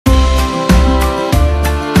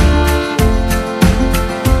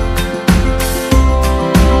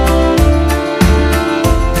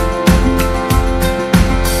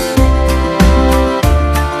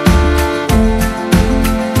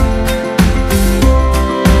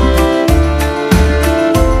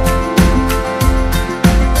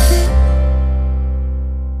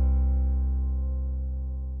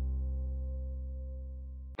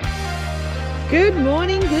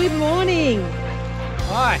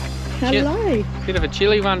Hello. Bit of a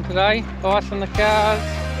chilly one today. Ice on the cars.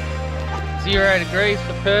 0 degrees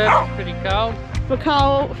for Perth. Pretty cold. For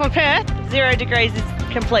Perth, 0 degrees is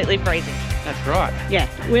completely freezing. That's right. Yeah,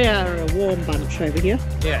 we are a warm bunch over here.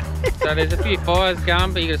 Yeah. So there's a few fires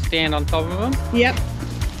going, but you got to stand on top of them. Yep.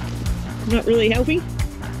 Not really helping.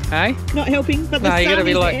 Hey? Not helping, but the sun you got to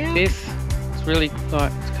be is like out. this. It's really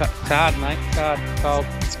like it's hard, mate. It's hard, cold.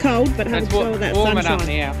 It's cold, but have a go with that warming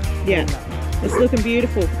sunshine. up now. Yeah, it's looking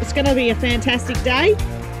beautiful. It's going to be a fantastic day.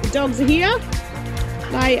 The dogs are here.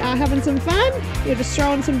 They are having some fun. They're just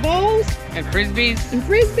throwing some balls. And frisbees. And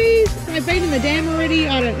frisbees. They've been in the dam already.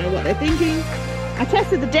 I don't know what they're thinking. I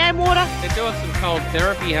tested the dam water. They're doing some cold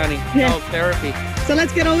therapy, honey. Yeah. Cold therapy. So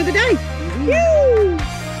let's get on with the day. Woo!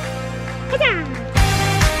 Huzzah!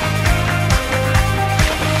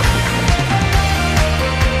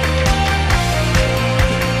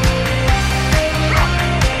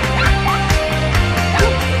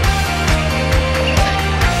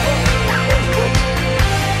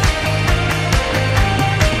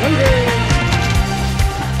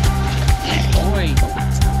 Oi.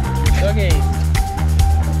 Doggy.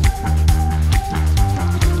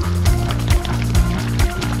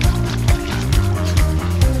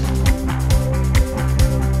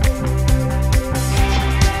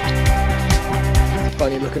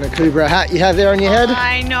 Funny looking Akubra hat you have there on your head.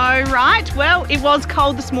 I know, right? Well, it was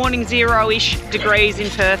cold this morning, 0-ish degrees in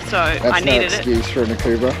Perth, so I needed That's no excuse for an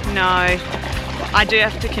Akubra. it. No, I do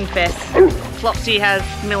have to confess, Flopsy has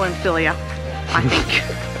melanophilia, I think.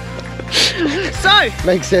 So,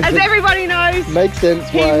 Makes sense. as everybody knows, Makes sense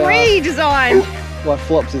he why redesigned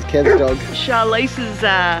Flops is Kev's dog. Charlize's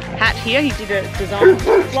hat here. He did a design,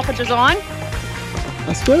 flopper design.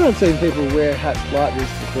 I swear I've seen people wear hats like this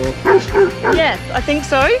before. Yes, I think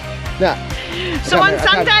so. Nah. So on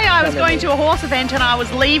Sunday I was going to a horse event and I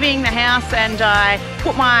was leaving the house and I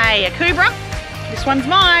put my Akubra, this one's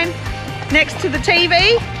mine, next to the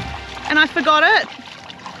TV and I forgot it.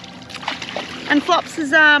 And Flops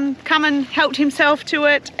has come and helped himself to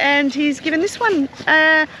it and he's given this one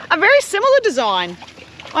a very similar design.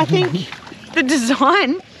 I think the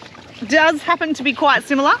design does happen to be quite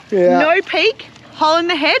similar. Yeah. No peak, hole in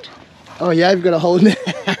the head. Oh yeah, you've got a hole in there.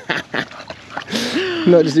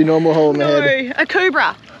 Not just a normal hole in the head. No,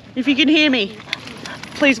 Akubra, if you can hear me,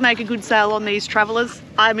 please make a good sale on these travellers.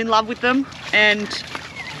 I'm in love with them and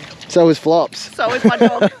So is Flops. so is my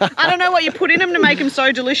dog. I don't know what you put in them to make them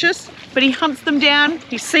so delicious, but he hunts them down,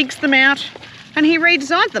 he seeks them out, and he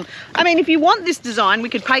redesigns them. I mean, if you want this design, we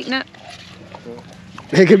could patent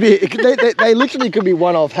it. It could be. They literally could be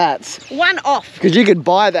one-off hats. One off. Because you could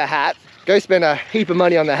buy the hat, go spend a heap of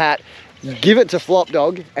money on the hat, give it to Flop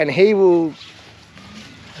Dog, and he will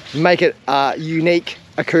make it unique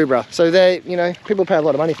Akubra. So they, you know, people pay a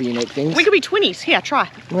lot of money for unique things. We could be twinnies. Here,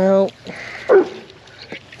 try. Well,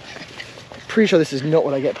 pretty sure this is not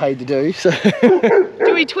what I get paid to do. So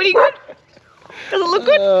Do we twinny good? Does it look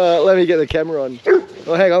good? let me get the camera on.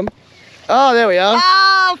 Oh, hang on. Oh, there we are.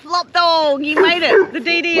 Oh, Flop Dog, you made it. The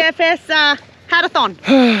DDFS hatathon.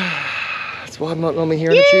 That's why I'm not normally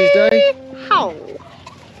here on a Tuesday. Oh.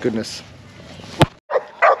 Goodness.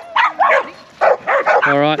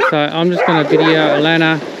 Alright, so I'm just going to video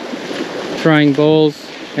Alana throwing balls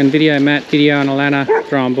and video Matt videoing Alana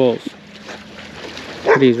throwing balls.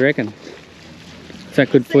 What do you reckon? Is that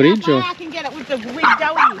good footage See how or? far I can get it with the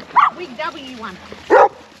Wig W one.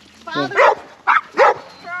 Father,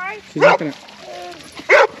 try. She's looking at.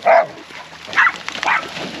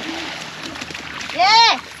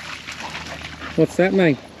 Yeah, What's that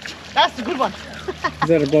mean? that's the good one. Is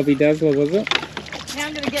that a Bobby Dazzler, was it? Now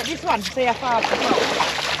I'm going to get this one, see how far I can go.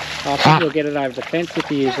 I think we'll get it over the fence if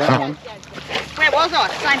you use that one. Where was I?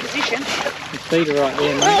 Same position. The feet are right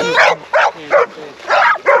there, mate.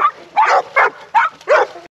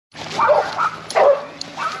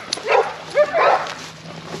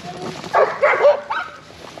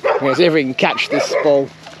 Yeah, see if we can catch this ball.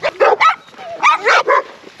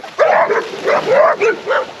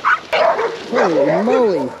 Holy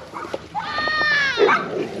moly.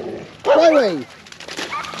 Chloe.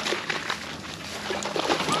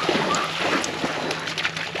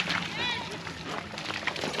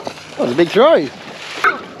 That was a big throw.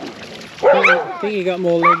 I think you got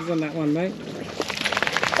more legs on that one, mate.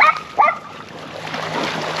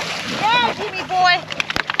 Yeah, Jimmy boy.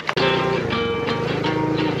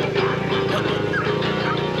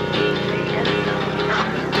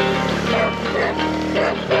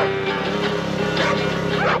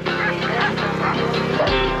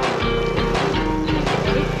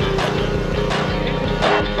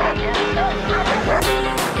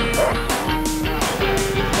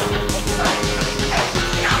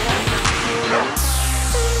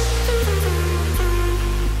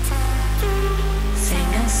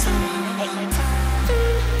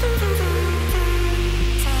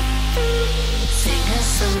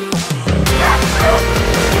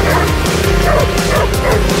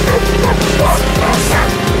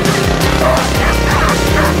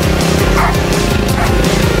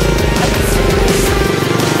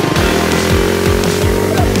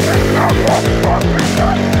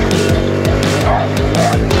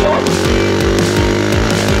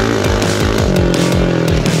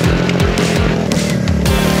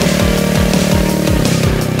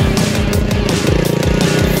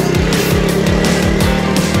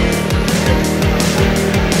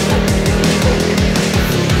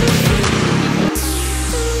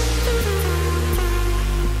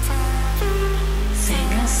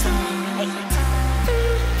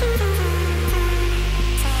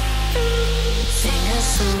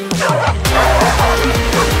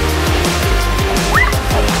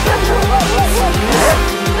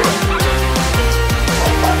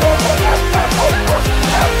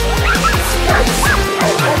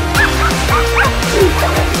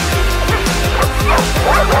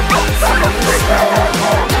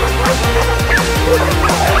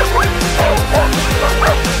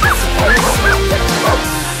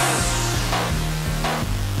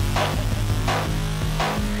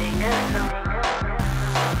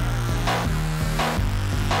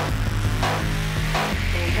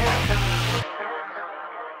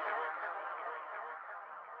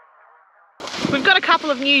 got a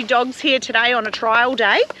couple of new dogs here today on a trial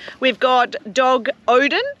day. We've got dog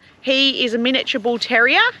Odin. He is a miniature bull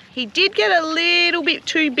terrier. He did get a little bit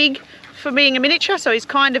too big for being a miniature, so he's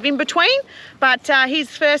kind of in between. But his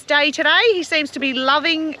first day today, he seems to be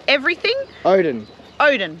loving everything. Odin.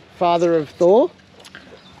 Odin. Father of Thor.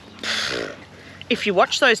 If you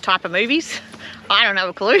watch those type of movies, I don't have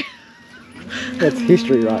a clue. That's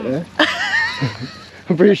history right there.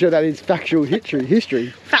 I'm pretty sure that is factual history.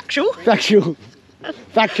 Factual? Factual.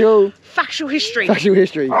 Factual. Factual history. Factual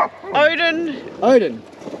history. Odin. Odin.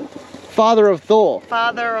 Father of Thor.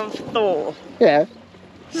 Father of Thor. Yeah.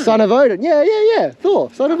 Son of Odin. Yeah.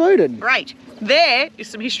 Thor. Son of Odin. Great. There is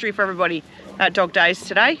some history for everybody at Dog Days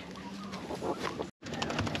today.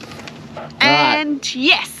 And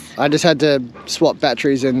yes. I just had to swap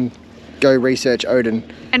batteries and go research Odin.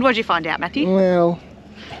 And what did you find out, Matthew? Well,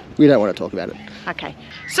 we don't want to talk about it. Okay.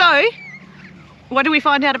 So, what do we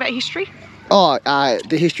find out about history? Oh,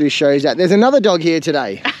 the history shows that there's another dog here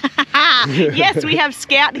today. Yes, we have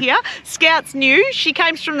Scout here. Scout's new. She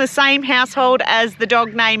comes from the same household as the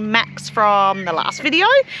dog named Max from the last video,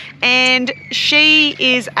 and she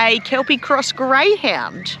is a Kelpie Cross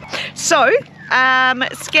Greyhound. So,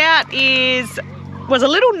 Scout was a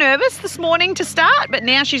little nervous this morning to start, but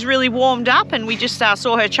now she's really warmed up, and we just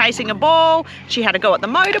saw her chasing a ball. She had a go at the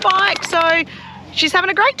motorbike, so she's having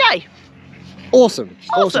a great day. Awesome.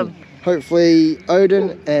 Hopefully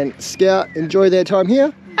Odin and Scout enjoy their time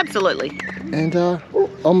here. Absolutely. And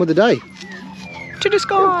on with the day. To the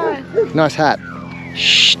sky. Nice hat.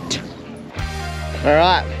 Shh. All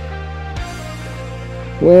right.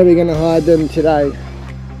 Where are we going to hide them today?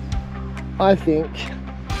 I think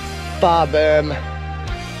bar berm.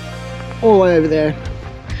 All the way over there.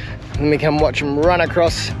 And we can watch them run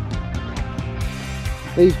across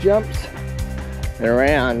these jumps and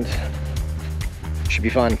around. Should be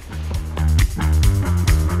fun.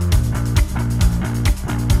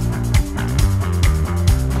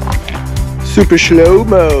 Super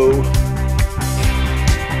slow-mo.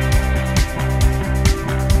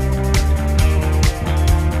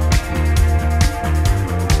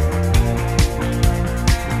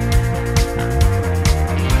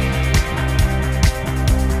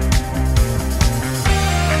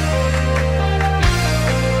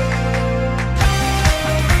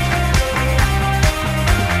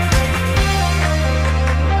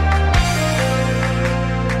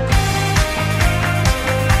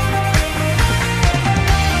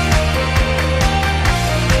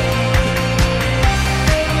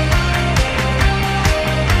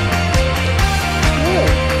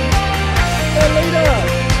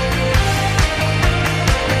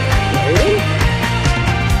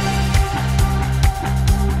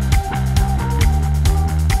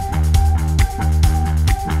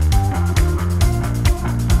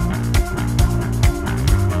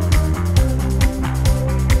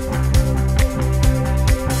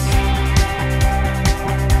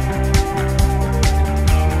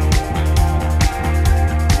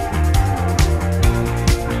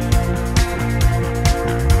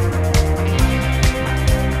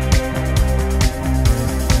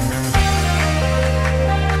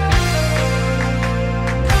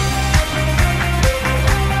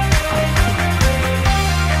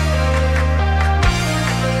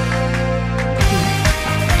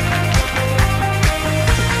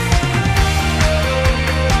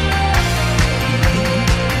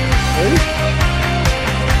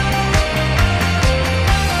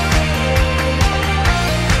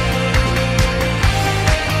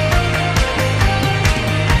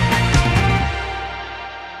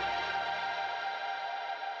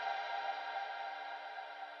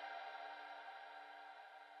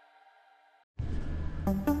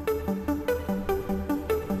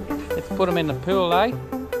 Let's put them in the pool, eh?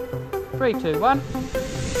 3, 2, 1.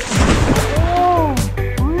 Oh,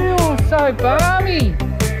 real so balmy.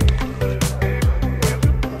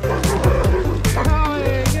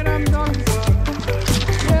 Holly, get 'em dog.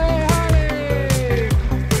 Yeah, Holly.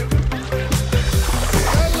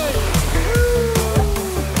 Holly. Woo.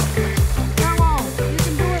 Come on, you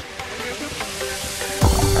can do it.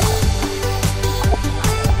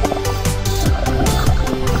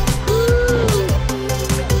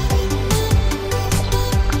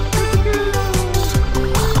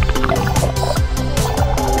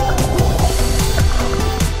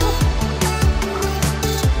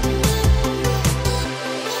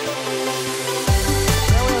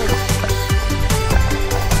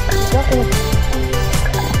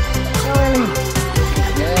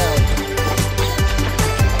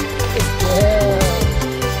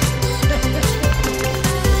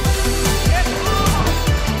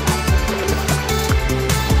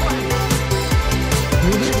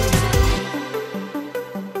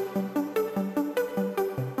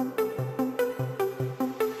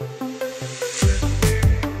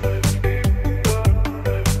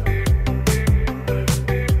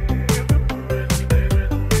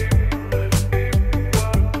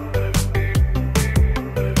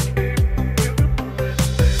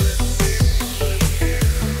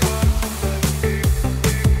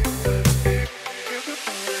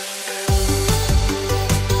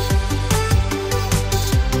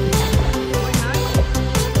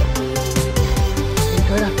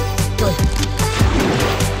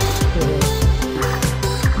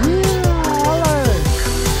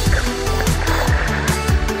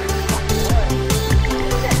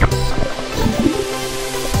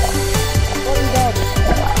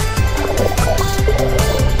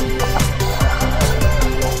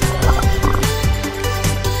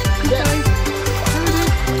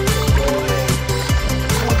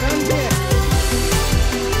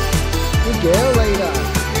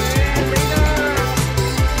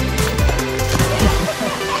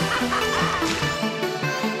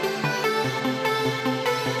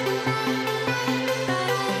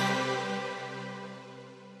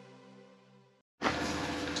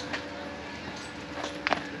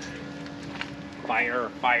 Fire,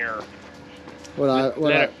 fire.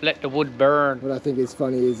 Let the wood burn. What I think is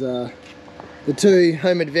funny is the two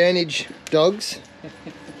home advantage dogs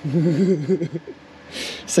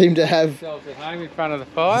seem to have Themselves at home in front of the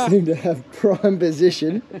fire. prime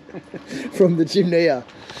position from the chimney.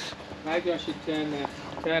 Maybe I should turn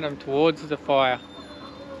them towards the fire.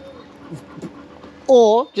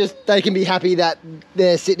 Or just they can be happy that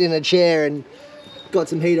they're sitting in a chair and got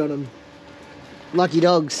some heat on them. Lucky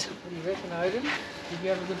dogs. What do you reckon, Odin? Did you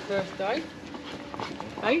have a good first day?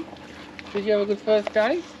 Hey? Did you have a good first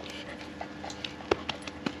day?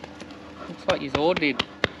 Looks like you all did.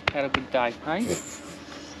 Had a good day, hey?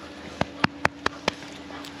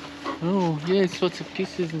 Oh, yes, lots of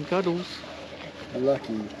kisses and cuddles.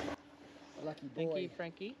 Lucky boy. Thank you,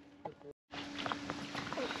 Frankie.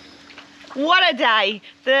 What a day.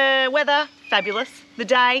 The weather, fabulous. The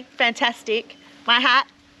day, fantastic. My hat,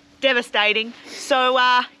 devastating. So,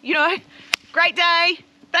 you know, great day.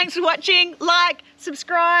 Thanks for watching. Like,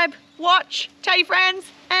 subscribe, watch, tell your friends,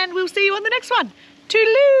 and we'll see you on the next one.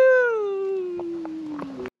 Toodaloo!